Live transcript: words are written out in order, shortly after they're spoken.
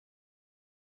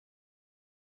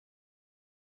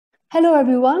Hello,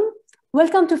 everyone.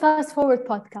 Welcome to Fast Forward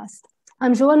Podcast.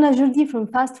 I'm Joanna Jurdi from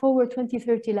Fast Forward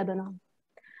 2030 Lebanon.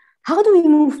 How do we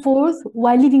move forth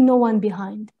while leaving no one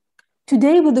behind?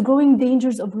 Today, with the growing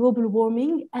dangers of global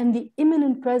warming and the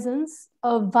imminent presence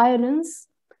of violence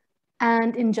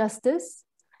and injustice,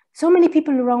 so many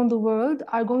people around the world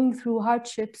are going through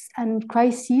hardships and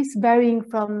crises varying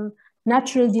from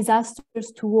natural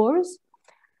disasters to wars.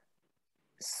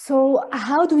 So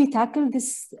how do we tackle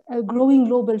this growing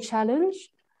global challenge?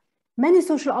 Many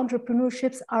social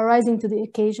entrepreneurships are rising to the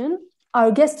occasion.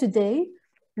 Our guest today,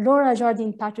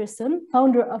 Jardine Paterson,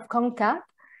 founder of Concat,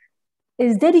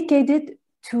 is dedicated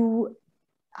to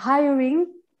hiring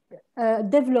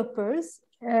developers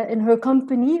in her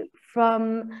company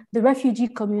from the refugee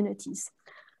communities.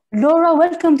 Laura,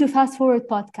 welcome to Fast Forward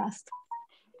Podcast.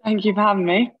 Thank you for having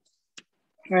me.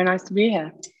 Very nice to be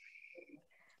here.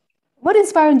 What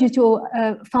inspired you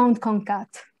to found Concat?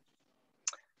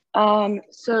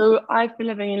 So I've been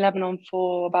living in Lebanon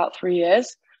for about 3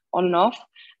 years, on and off,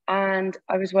 and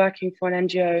I was working for an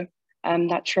NGO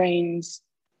that trains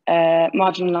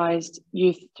marginalized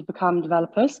youth to become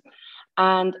developers.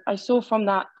 And I saw from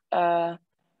that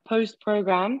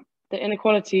post-program the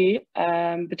inequality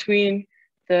between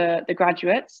the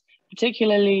graduates,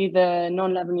 particularly the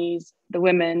non-Lebanese, the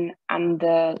women, and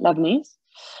the Lebanese.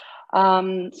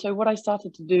 So what I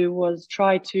started to do was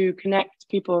try to connect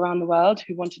people around the world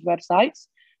who wanted websites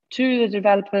to the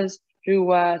developers who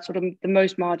were sort of the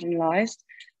most marginalized,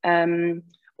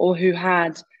 or who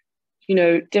had,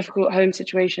 difficult home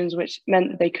situations, which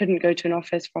meant that they couldn't go to an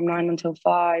office from 9 until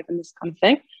 5 and this kind of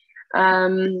thing.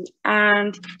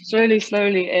 And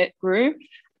slowly it grew,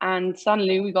 and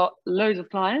suddenly we got loads of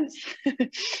clients.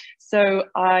 So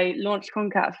I launched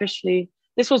Concat officially.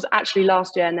 This was actually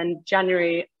last year, and then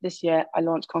January this year, I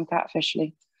launched Concat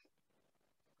officially.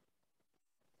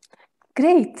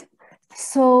 Great.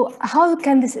 So how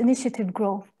can this initiative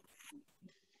grow?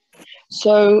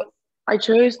 So I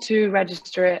chose to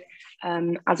register it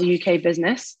as a UK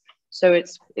business. So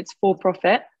it's for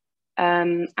profit,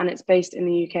 and it's based in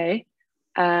the UK.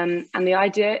 And the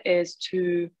idea is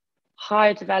to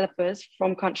hire developers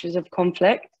from countries of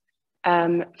conflict,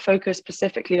 focus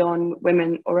specifically on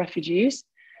women or refugees,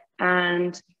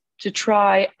 and to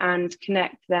try and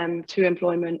connect them to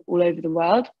employment all over the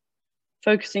world,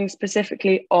 focusing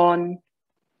specifically on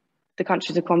the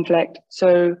countries of conflict.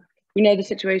 So we know the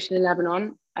situation in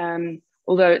Lebanon,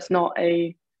 although it's not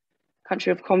a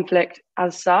country of conflict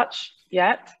as such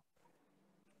yet,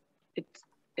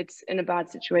 it's in a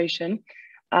bad situation.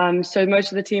 So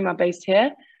most of the team are based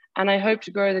here, and I hope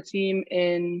to grow the team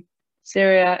in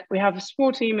Syria. We have a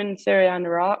small team in Syria and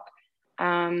Iraq,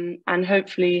 and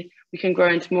hopefully we can grow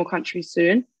into more countries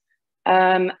soon.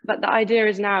 But the idea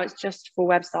is now it's just for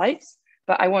websites,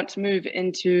 but I want to move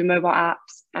into mobile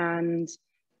apps and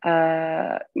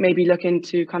maybe look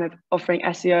into kind of offering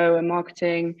SEO and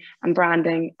marketing and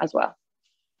branding as well.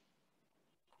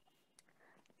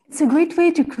 It's a great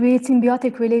way to create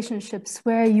symbiotic relationships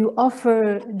where you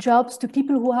offer jobs to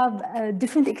people who have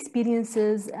different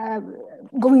experiences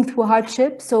going through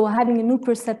hardship, so having a new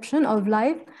perception of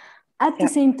life. At the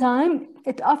same time,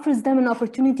 it offers them an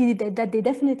opportunity that they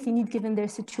definitely need given their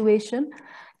situation.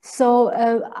 So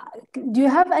do you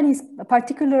have any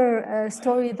particular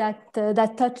story that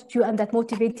touched you and that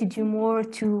motivated you more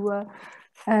to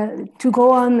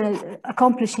go on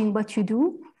accomplishing what you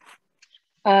do?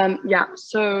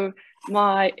 So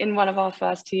in one of our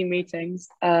first team meetings,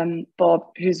 Bob,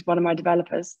 who's one of my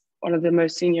developers, one of the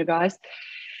most senior guys,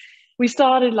 we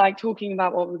started like talking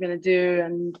about what we're going to do,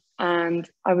 and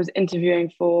I was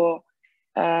interviewing for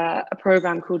a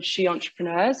program called She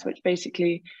Entrepreneurs, which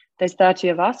basically there's 30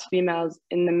 of us females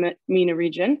in the MENA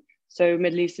region, so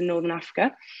Middle East and Northern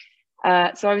Africa.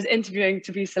 So I was interviewing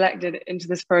to be selected into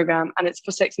this program, and it's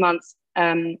for 6 months,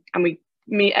 and we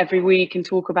meet every week and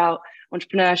talk about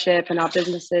entrepreneurship and our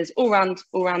businesses all around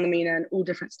the MENA and all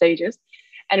different stages.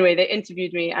 Anyway, they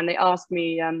interviewed me and they asked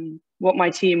me what my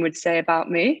team would say about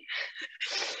me.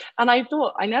 And I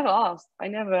thought, I never asked.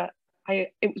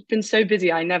 It's been so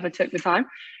busy, I never took the time.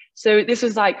 So this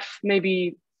was like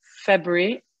maybe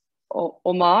February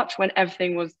or March, when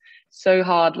everything was so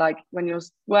hard. Like when you're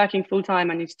working full time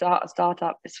and you start a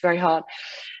startup, it's very hard.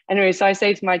 Anyway, so I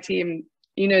say to my team,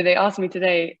 they asked me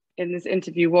today in this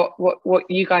interview what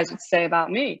you guys would say about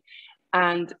me.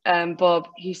 And Bob,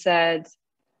 he said,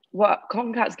 "What,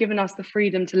 Concat's given us the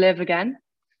freedom to live again."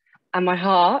 And my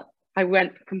heart, I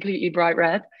went completely bright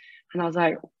red, and I was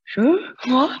like, "Sure,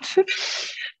 what?"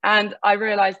 And I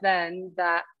realized then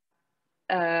that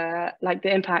like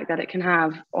the impact that it can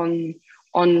have on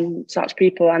such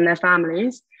people and their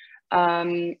families,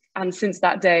 And since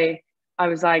that day, I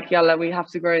was like, yalla, we have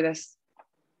to grow this.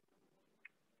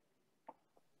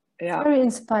 Yeah. It's very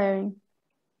inspiring.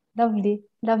 Lovely,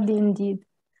 lovely indeed.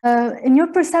 In your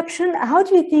perception, how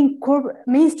do you think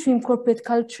mainstream corporate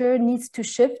culture needs to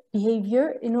shift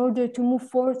behavior in order to move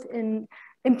forward in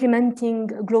implementing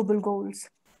global goals?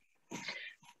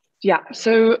 Yeah,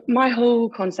 so my whole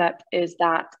concept is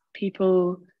that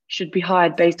people should be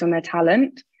hired based on their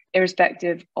talent,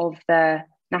 irrespective of their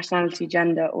nationality,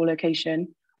 gender, or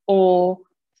location, or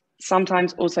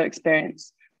sometimes also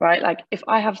experience, right? Like if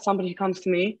I have somebody who comes to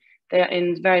me, they are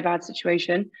in a very bad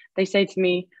situation, they say to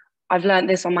me, I've learned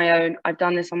this on my own, I've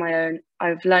done this on my own,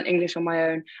 I've learned English on my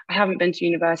own, I haven't been to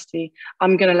university,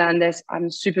 I'm going to learn this, I'm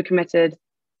super committed,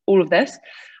 all of this.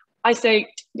 I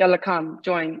say, yalla, come,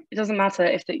 join. It doesn't matter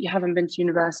if that you haven't been to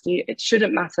university. It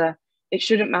shouldn't matter. It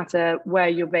shouldn't matter where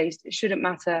you're based. It shouldn't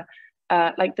matter.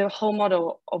 Like the whole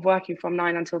model of working from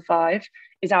 9 until 5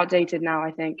 is outdated now, I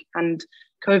think. And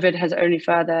COVID has only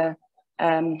further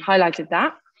highlighted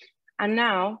that. And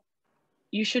now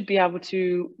you should be able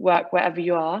to work wherever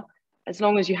you are, as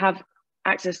long as you have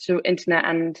access to internet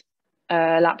and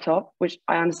laptop, which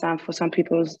I understand for some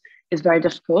people is very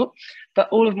difficult. But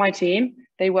all of my team,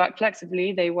 they work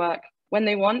flexibly. They work when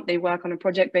they want. They work on a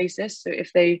project basis. So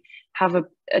if they have a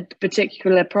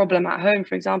particular problem at home,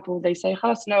 for example, they say,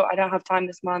 no, I don't have time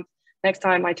this month. Next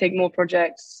time I take more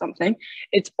projects, something.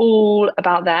 It's all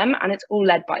about them and it's all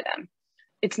led by them.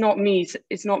 It's not me.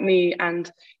 It's not me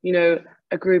and, you know,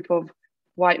 a group of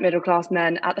white middle-class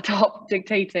men at the top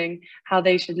dictating how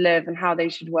they should live and how they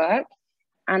should work.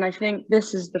 And I think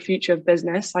this is the future of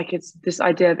business. Like it's this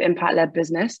idea of impact-led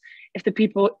business. If the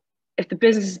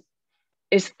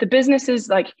business's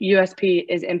like USP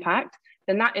is impact,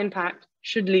 then that impact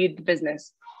should lead the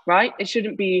business, right? It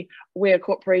shouldn't be we're a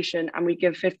corporation and we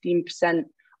give 15%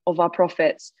 of our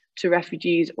profits to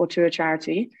refugees or to a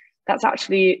charity. That's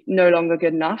actually no longer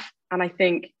good enough. And I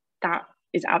think that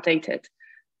is outdated.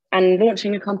 And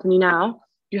launching a company now,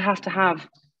 it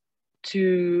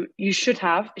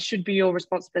should be your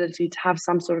responsibility to have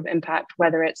some sort of impact,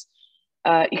 whether it's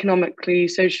economically,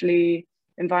 socially,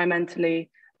 environmentally,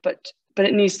 but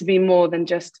it needs to be more than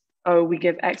just, oh, we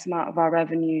give X amount of our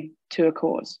revenue to a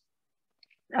cause.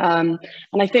 And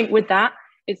I think with that,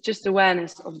 it's just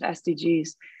awareness of the SDGs.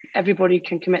 Everybody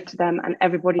can commit to them and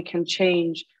everybody can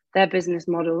change their business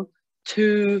model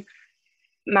to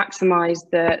maximize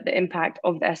the impact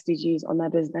of the SDGs on their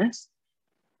business.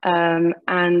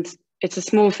 And it's a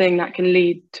small thing that can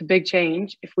lead to big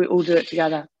change if we all do it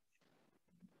together.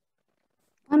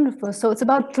 Wonderful. So it's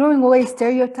about throwing away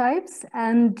stereotypes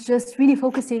and just really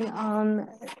focusing on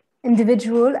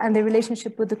individual and the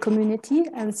relationship with the community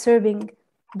and serving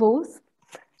both.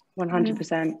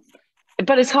 100%.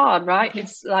 But it's hard, right?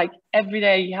 It's like every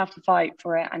day you have to fight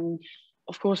for it. And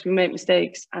of course, we make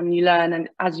mistakes and you learn and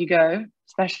as you go,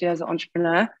 especially as an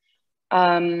entrepreneur.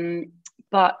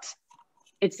 But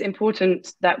it's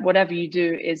important that whatever you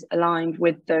do is aligned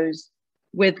with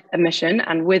a mission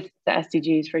and with the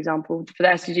SDGs, for example. For the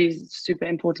SDGs, it's super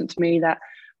important to me that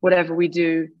whatever we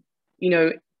do, you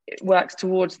know, it works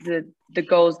towards the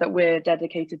goals that we're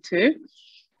dedicated to.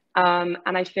 And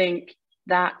I think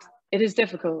that it is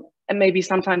difficult. And maybe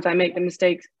sometimes I make the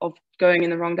mistake of going in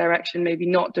the wrong direction, maybe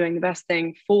not doing the best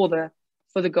thing for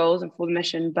the goals and for the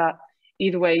mission. But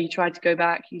either way, you try to go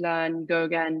back, you learn, you go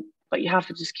again, but you have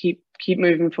to just keep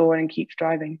moving forward and keep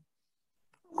striving.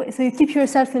 Okay, so you keep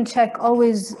yourself in check,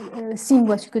 always seeing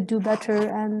what you could do better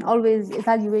and always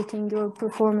evaluating your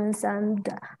performance and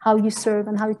how you serve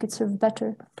and how you could serve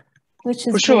better, which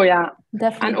is for sure, yeah,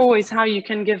 definitely. And always how you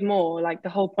can give more. Like the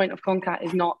whole point of Concat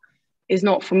is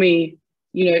not for me,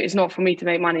 you know, it's not for me to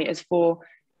make money. It's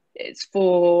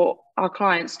for our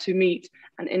clients to meet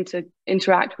and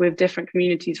interact with different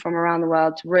communities from around the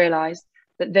world to realize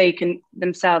that they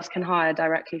themselves can hire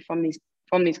directly from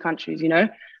these countries. You know,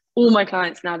 all my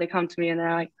clients now, they come to me and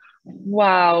they're like,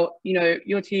 wow, you know,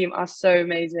 your team are so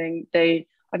amazing.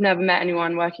 I've never met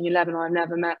anyone working in Lebanon. I've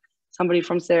never met somebody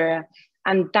from Syria.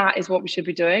 And that is what we should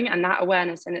be doing. And that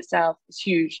awareness in itself is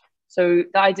huge. So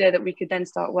the idea that we could then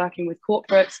start working with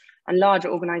corporates and larger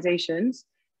organizations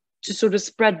to sort of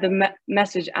spread the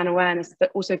message and awareness, but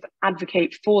also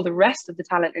advocate for the rest of the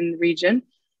talent in the region.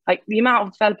 Like the amount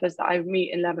of developers that I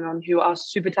meet in Lebanon who are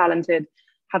super talented,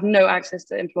 have no access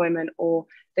to employment, or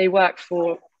they work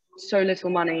for so little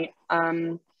money.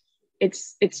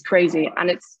 It's crazy. And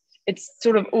it's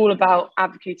sort of all about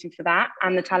advocating for that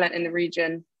and the talent in the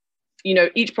region, you know,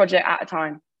 each project at a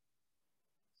time.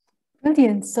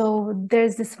 Brilliant. So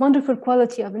there's this wonderful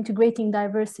quality of integrating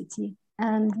diversity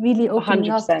and really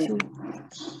opening 100%. Up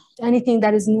to anything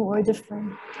that is new or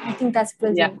different. I think that's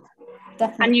brilliant.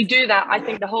 Definitely. And you do that. I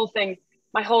think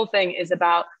my whole thing is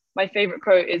about, my favorite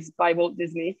quote is by Walt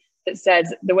Disney that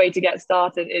says, the way to get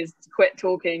started is to quit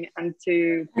talking and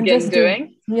to begin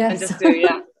doing. Yes. And just do,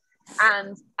 yeah.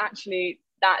 And actually,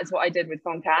 that is what I did with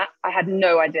Concat. I had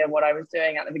no idea what I was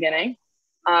doing at the beginning.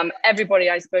 Everybody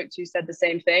I spoke to said the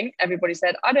same thing. Everybody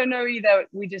said, I don't know either,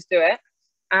 we just do it.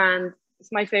 And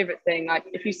it's my favorite thing. Like,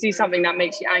 if you see something that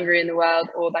makes you angry in the world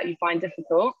or that you find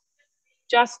difficult,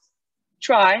 just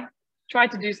try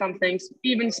to do something,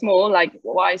 even small, like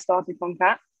why I started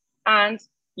Concat, and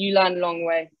you learn along the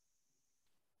way.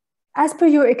 As per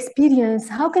your experience,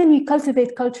 how can we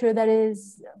cultivate culture that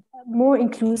is more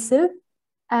inclusive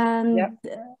and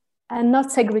not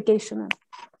segregational?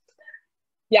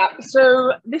 Yeah,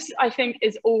 so this, I think,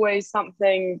 is always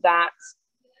something that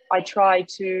I try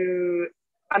to,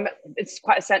 it's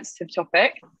quite a sensitive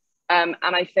topic. And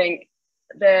I think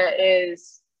there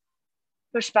is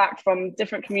pushback from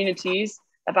different communities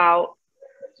about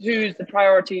who's the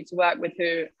priority to work with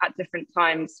who at different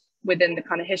times within the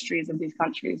kind of histories of these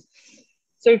countries.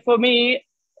 So for me,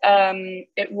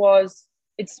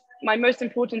 it's my most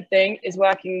important thing is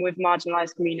working with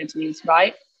marginalized communities,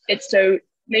 right? It's so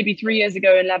maybe 3 years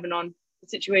ago in Lebanon, the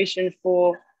situation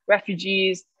for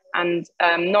refugees and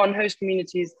non-host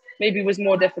communities maybe was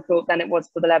more difficult than it was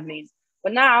for the Lebanese.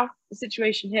 But now the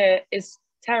situation here is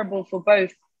terrible for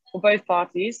both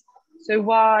parties. So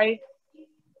why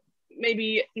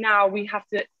maybe now we have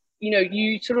to,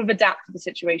 you sort of adapt to the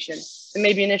situation. So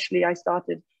maybe initially I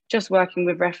started just working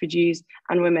with refugees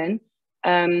and women,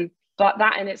 but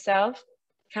that in itself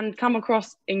can come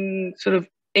across in sort of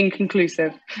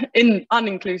uninclusive in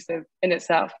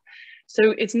itself.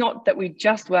 So it's not that we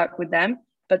just work with them,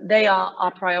 but they are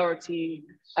our priority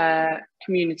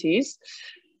communities.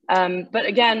 But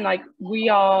again, like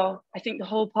I think the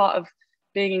whole part of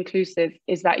being inclusive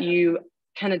is that you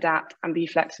can adapt and be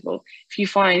flexible. If you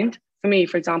find, for me,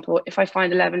 for example, if I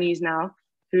find a Lebanese now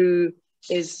who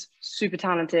is super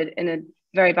talented in a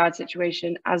very bad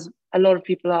situation, as a lot of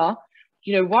people are,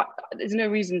 there's no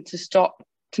reason to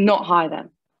not hire them.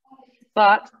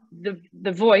 But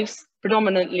the voice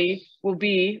predominantly will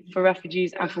be for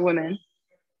refugees and for women.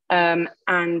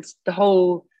 And the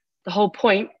whole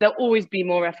point, there'll always be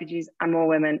more refugees and more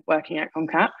women working at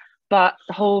Concat. But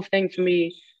the whole thing for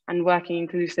me and working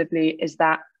inclusively is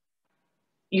that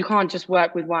you can't just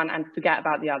work with one and forget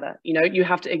about the other. You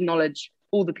have to acknowledge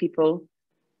all the people,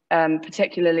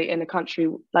 particularly in a country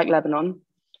like Lebanon,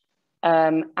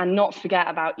 and not forget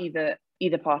about either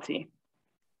party.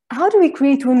 How do we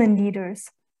create women leaders?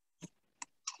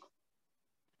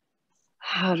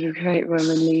 How do we create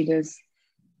women leaders?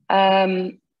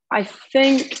 I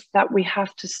think that we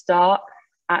have to start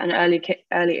at an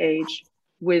early age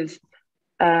with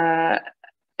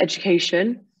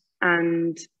education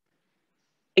and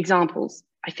examples.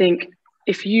 I think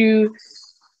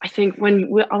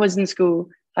when I was in school,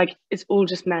 like, it's all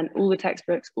just men, all the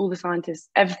textbooks, all the scientists,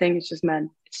 everything is just men.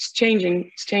 It's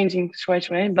changing straight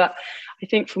away. But I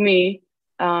think for me,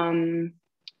 I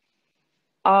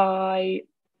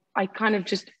kind of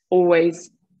just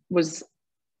always was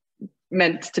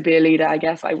meant to be a leader, I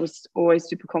guess. I was always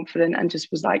super confident and just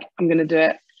was like, I'm going to do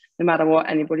it no matter what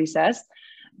anybody says.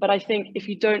 But I think if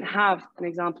you don't have an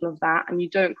example of that and you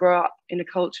don't grow up in a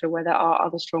culture where there are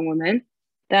other strong women,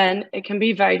 then it can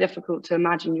be very difficult to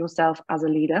imagine yourself as a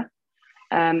leader.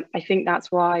 I think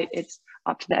that's why it's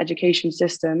up to the education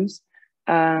systems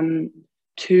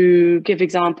to give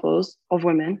examples of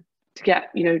women, to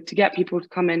get people to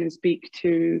come in and speak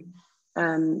to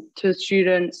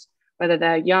students, whether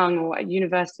they're young or at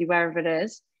university, wherever it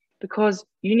is, because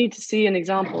you need to see an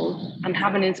example and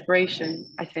have an inspiration,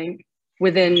 I think,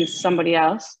 within somebody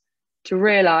else to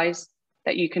realize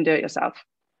that you can do it yourself.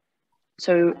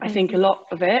 So I think a lot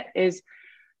of it is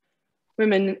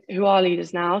women who are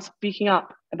leaders now speaking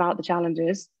up about the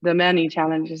challenges, the many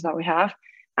challenges that we have,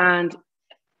 and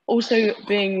also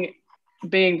being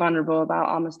vulnerable about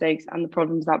our mistakes and the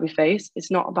problems that we face.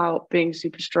 It's not about being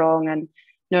super strong and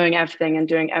knowing everything and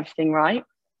doing everything right.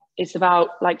 It's about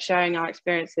like sharing our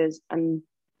experiences and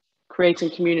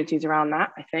creating communities around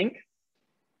that, I think.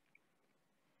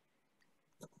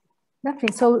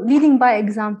 Definitely. So leading by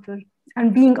example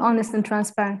and being honest and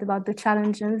transparent about the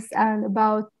challenges and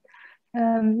about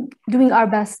doing our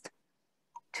best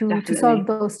to solve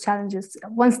those challenges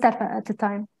one step at a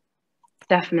time.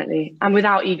 Definitely. And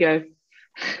without ego.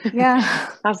 Yeah.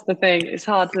 That's the thing. It's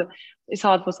hard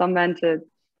for some men to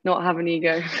not have an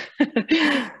ego.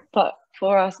 But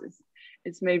for us,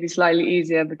 it's maybe slightly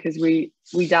easier because we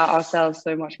doubt ourselves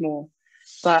so much more.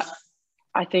 But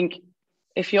I think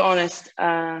if you're honest,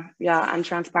 and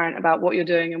transparent about what you're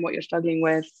doing and what you're struggling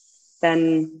with,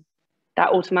 then that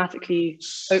automatically,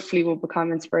 hopefully, will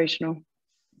become inspirational.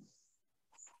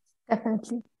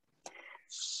 Definitely.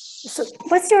 So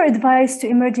what's your advice to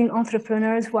emerging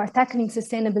entrepreneurs who are tackling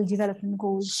sustainable development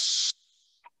goals?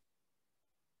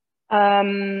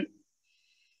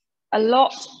 A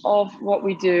lot of what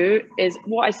we do is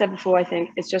what I said before, I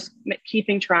think, is just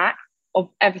keeping track of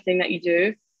everything that you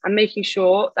do and making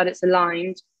sure that it's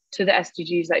aligned to the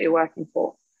SDGs that you're working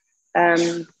for.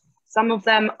 Some of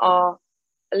them are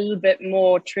a little bit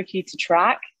more tricky to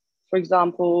track. For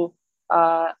example,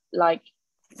 like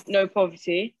no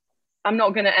poverty. I'm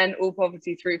not going to end all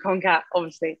poverty through Concat,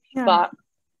 obviously, but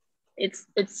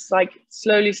it's like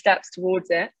slowly steps towards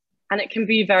it. And it can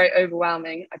be very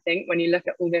overwhelming, I think, when you look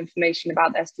at all the information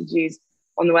about the SDGs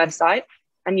on the website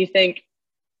and you think,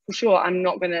 for sure, I'm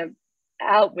not going to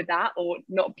help with that or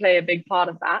not play a big part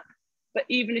of that. But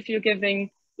even if you're giving,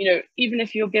 even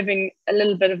if you're giving a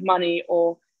little bit of money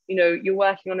or, you're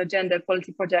working on a gender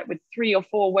equality project with 3 or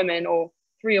 4 women or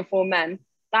 3 or 4 men,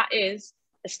 that is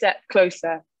a step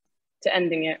closer to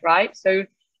ending it, right? So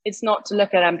it's not to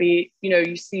look at and be,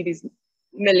 you see these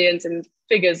millions and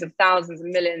figures of thousands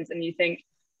and millions and you think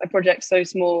my project's so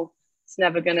small, it's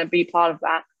never going to be part of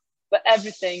that. But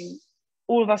everything,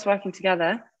 all of us working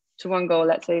together to one goal,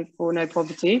 let's say for no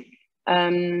poverty,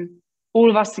 all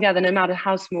of us together, no matter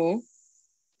how small,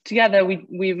 together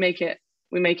we make it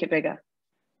bigger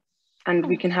and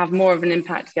we can have more of an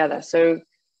impact together. So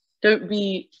don't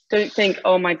think,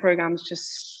 oh, my program's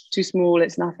just too small,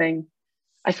 it's nothing.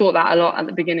 I thought that a lot at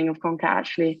the beginning of Concat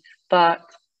actually, but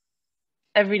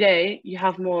every day you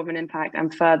have more of an impact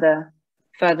and further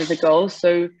the goals.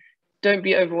 So don't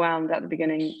be overwhelmed at the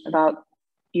beginning about,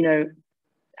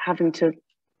 having to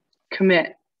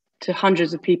commit to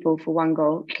hundreds of people for one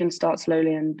goal. You can start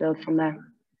slowly and build from there.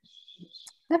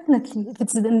 Definitely. If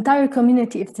it's the entire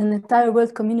community, if it's an entire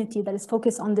world community that is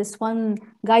focused on this one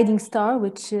guiding star,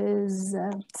 which is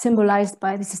symbolized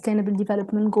by the Sustainable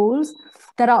Development Goals,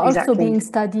 that are also being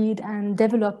studied and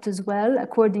developed as well,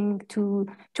 according to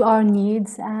our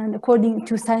needs and according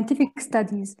to scientific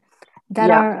studies that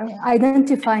are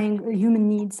identifying human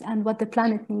needs and what the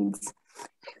planet needs.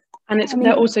 And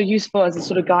they're also useful as a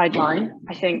sort of guideline.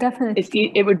 I think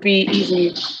it would be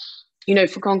easy.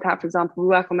 For Concat, for example, we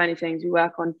work on many things. We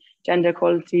work on gender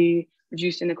equality,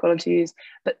 reducing inequalities,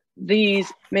 but these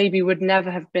maybe would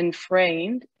never have been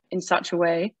framed in such a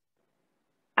way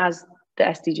as the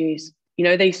SDGs.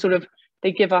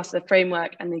 They give us a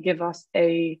framework and they give us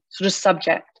a sort of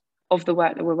subject of the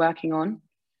work that we're working on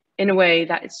in a way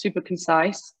that is super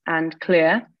concise and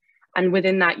clear. And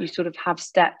within that, you sort of have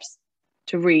steps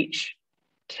to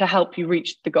help you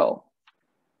reach the goal.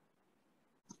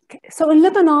 So in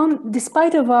Lebanon,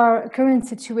 despite of our current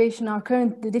situation,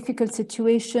 the difficult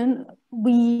situation,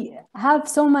 we have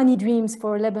so many dreams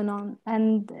for Lebanon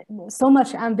and so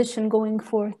much ambition going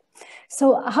forth.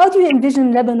 So how do you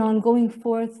envision Lebanon going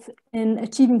forth in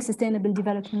achieving sustainable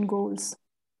development goals?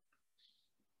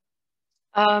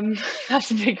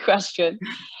 That's a big question.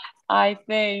 I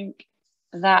think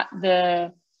that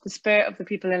the spirit of the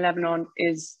people in Lebanon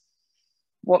is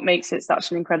what makes it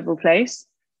such an incredible place.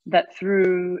 That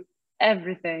through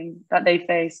everything that they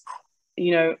face,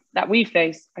 that we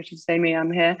face, I should say,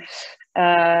 I'm here,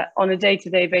 on a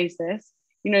day-to-day basis,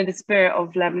 the spirit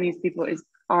of Lebanese people is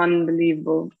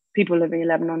unbelievable. People living in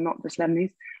Lebanon, not just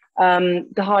Lebanese.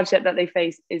 The hardship that they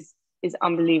face is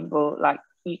unbelievable. Like,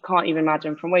 you can't even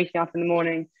imagine, from waking up in the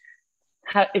morning,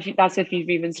 if you've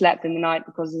even slept in the night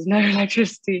because there's no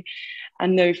electricity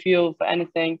and no fuel for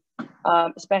anything,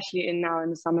 especially now in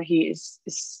the summer heat,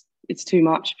 it's too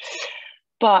much.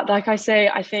 But like I say,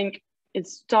 I think it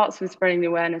starts with spreading the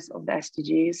awareness of the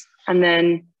SDGs and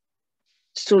then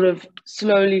sort of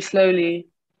slowly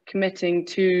committing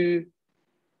to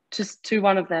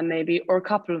one of them maybe, or a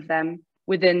couple of them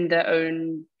within their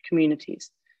own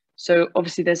communities. So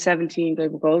obviously there's 17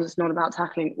 global goals. It's not about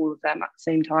tackling all of them at the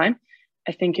same time.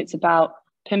 I think it's about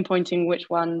pinpointing which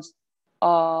ones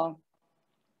are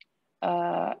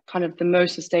kind of the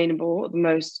most sustainable, the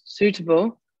most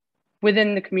suitable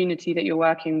within the community that you're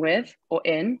working with or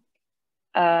in,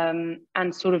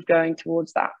 and sort of going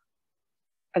towards that.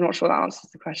 I'm not sure that answers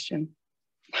the question.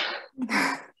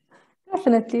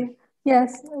 Definitely.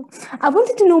 Yes. I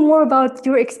wanted to know more about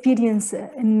your experience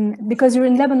because you're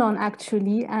in Lebanon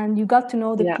actually, and you got to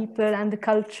know the people and the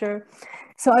culture.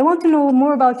 So I want to know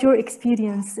more about your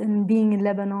experience in being in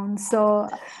Lebanon. So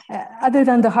other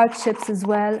than the hardships as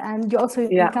well, and you also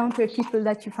encountered people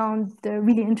that you found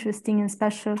really interesting and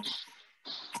special.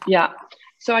 Yeah.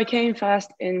 So I came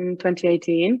first in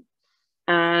 2018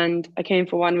 and I came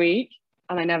for 1 week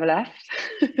and I never left.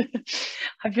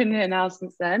 I've been here now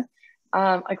since then.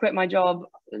 I quit my job,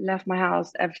 left my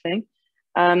house, everything.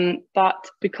 But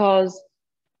because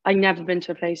I've never been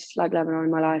to a place like Lebanon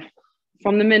in my life.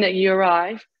 From the minute you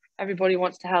arrive, everybody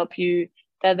wants to help you.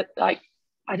 They're like,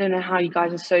 I don't know how you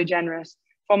guys are so generous.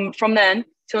 From then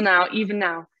till now, even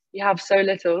now, you have so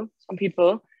little, some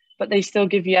people, but they still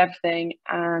give you everything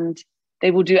and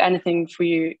they will do anything for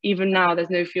you. Even now, there's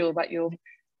no fuel, but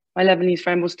my Lebanese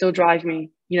friend will still drive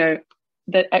me,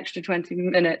 the extra 20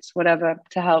 minutes, whatever,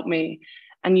 to help me.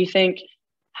 And you think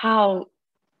how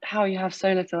you have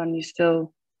so little and you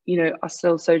still, are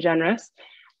still so generous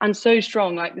and so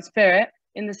strong, like the spirit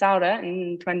in the Sauda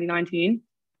in 2019.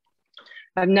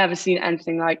 I've never seen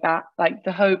anything like that, like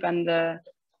the hope and the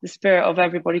spirit of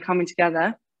everybody coming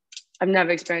together. I've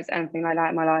never experienced anything like that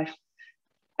in my life.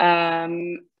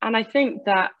 And I think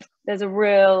that there's a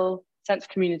real sense of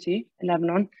community in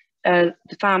Lebanon. The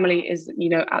family is,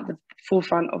 at the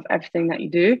forefront of everything that you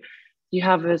do. You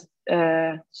have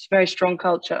a very strong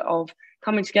culture of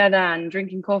coming together and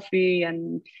drinking coffee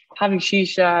and having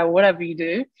shisha, or whatever you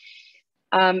do.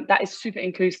 That is super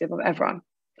inclusive of everyone.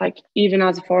 Like, even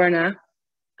as a foreigner,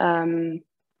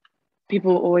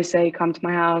 people always say, come to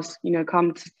my house,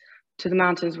 come to the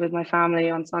mountains with my family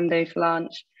on Sunday for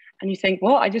lunch. And you think,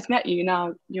 well, I just met you,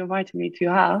 now you're inviting me to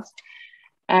your house.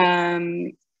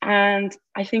 And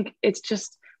I think it's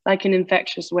just like an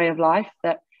infectious way of life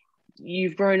that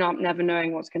you've grown up never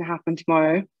knowing what's going to happen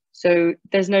tomorrow. So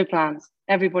there's no plans.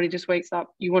 Everybody just wakes up.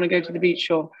 You want to go to the beach?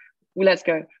 Sure. Well, let's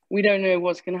go. We don't know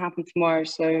what's going to happen tomorrow.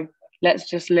 So let's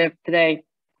just live today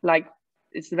like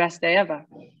it's the best day ever.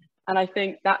 And I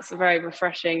think that's a very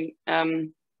refreshing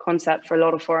concept for a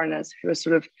lot of foreigners who are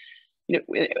sort of,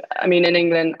 in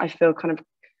England, I feel kind of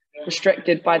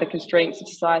restricted by the constraints of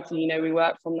society. We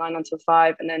work from 9 until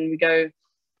 5 and then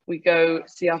we go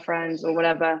see our friends or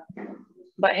whatever.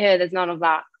 But here, there's none of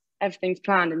that. Everything's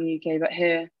planned in the UK, but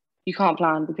here you can't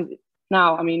plan because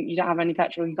now, you don't have any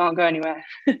petrol, you can't go anywhere.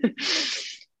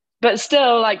 But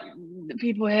still, like, the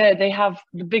people here, they have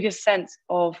the biggest sense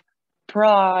of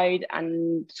pride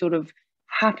and sort of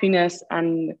happiness,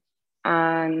 and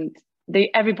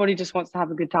everybody just wants to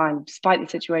have a good time despite the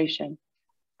situation.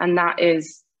 And that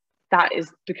is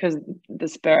because of the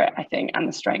spirit, I think, and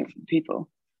the strength of people.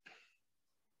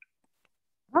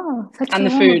 Oh, and the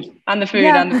food.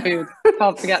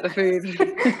 Can't forget the food.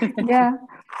 Yeah,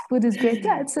 food is great.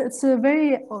 Yeah, it's a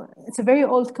very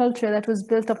old culture that was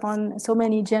built upon so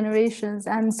many generations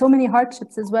and so many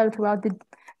hardships as well throughout the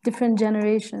different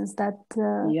generations that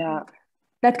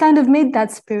that kind of made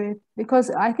that spirit. Because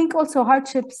I think also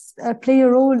hardships play a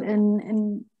role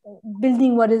in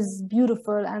building what is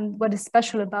beautiful and what is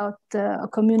special about a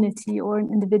community or an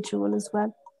individual as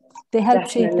well. They help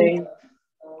shape it.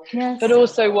 Yes. But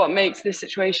also what makes this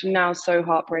situation now so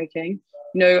heartbreaking,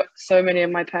 so many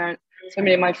of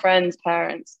my friends'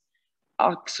 parents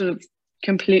are sort of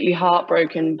completely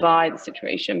heartbroken by the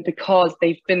situation because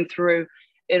they've been through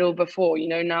it all before.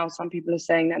 Now some people are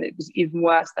saying that it was even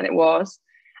worse than it was,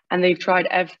 and they've tried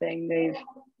everything.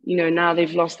 Now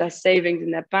they've lost their savings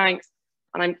in their banks.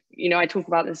 And I talk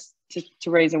about this to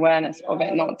raise awareness of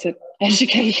it, not to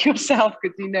educate yourself,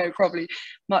 because probably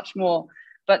much more.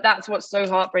 But that's what's so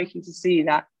heartbreaking to see,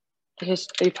 that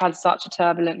they've had such a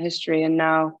turbulent history and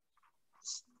now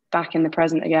it's back in the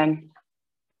present again.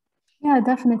 Yeah,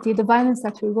 definitely. The violence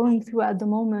that we're going through at the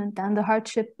moment and the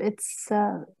hardship, it's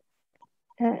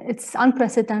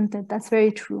unprecedented. That's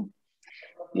very true.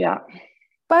 Yeah.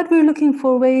 But we're looking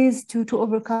for ways to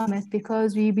overcome it,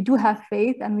 because we do have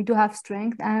faith and we do have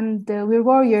strength, and we're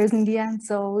warriors in the end.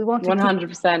 So we want to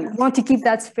 100% keep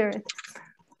that spirit.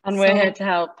 And we're here to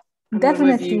help. Definitely.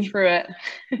 We're with you through it.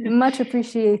 Much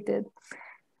appreciated.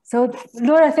 So,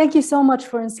 Laura, thank you so much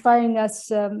for inspiring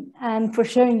us and for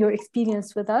sharing your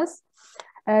experience with us.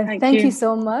 Thank you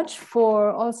so much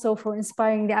for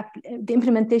inspiring the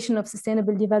implementation of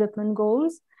Sustainable Development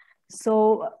Goals.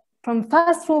 So, from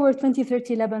Fast Forward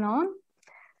 2030 Lebanon,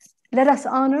 let us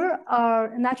honor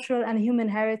our natural and human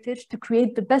heritage to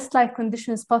create the best life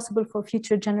conditions possible for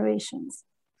future generations.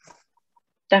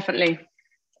 Definitely.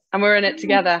 And we're in it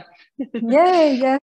together. Yay, yes.